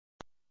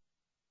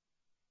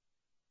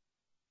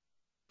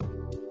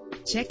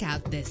Check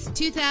out this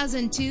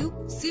 2002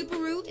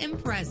 Subaru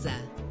Impreza.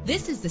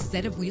 This is the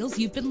set of wheels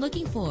you've been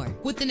looking for,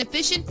 with an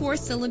efficient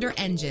 4-cylinder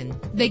engine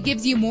that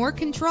gives you more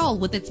control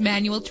with its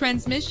manual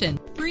transmission.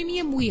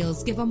 Premium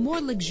wheels give a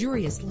more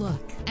luxurious look.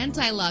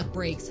 Anti-lock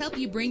brakes help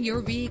you bring your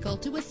vehicle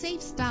to a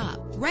safe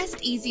stop. Rest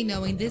easy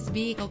knowing this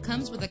vehicle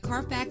comes with a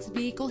Carfax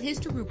Vehicle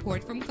History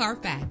Report from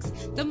Carfax,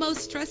 the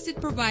most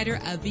trusted provider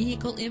of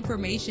vehicle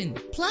information.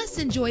 Plus,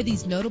 enjoy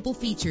these notable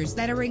features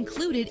that are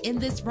included in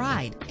this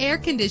ride: air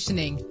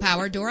conditioning,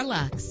 power door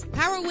locks,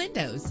 power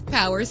windows,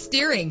 power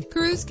steering,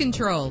 cruise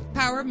control,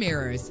 power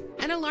mirrors,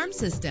 an alarm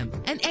system,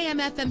 an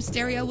AM/FM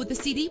stereo with a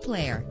CD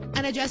player,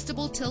 an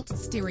adjustable tilt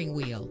steering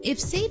wheel. If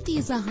safety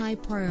is a high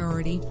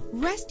priority,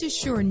 rest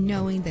assured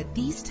knowing that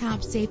these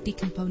top safety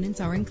components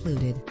are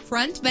included: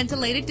 front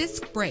ventilated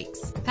disc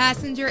brakes,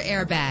 passenger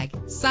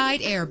airbag,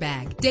 side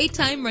airbag,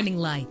 daytime running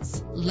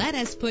lights. Let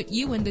us put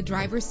you in the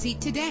driver's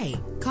seat today.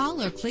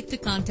 Call or click to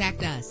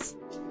contact us.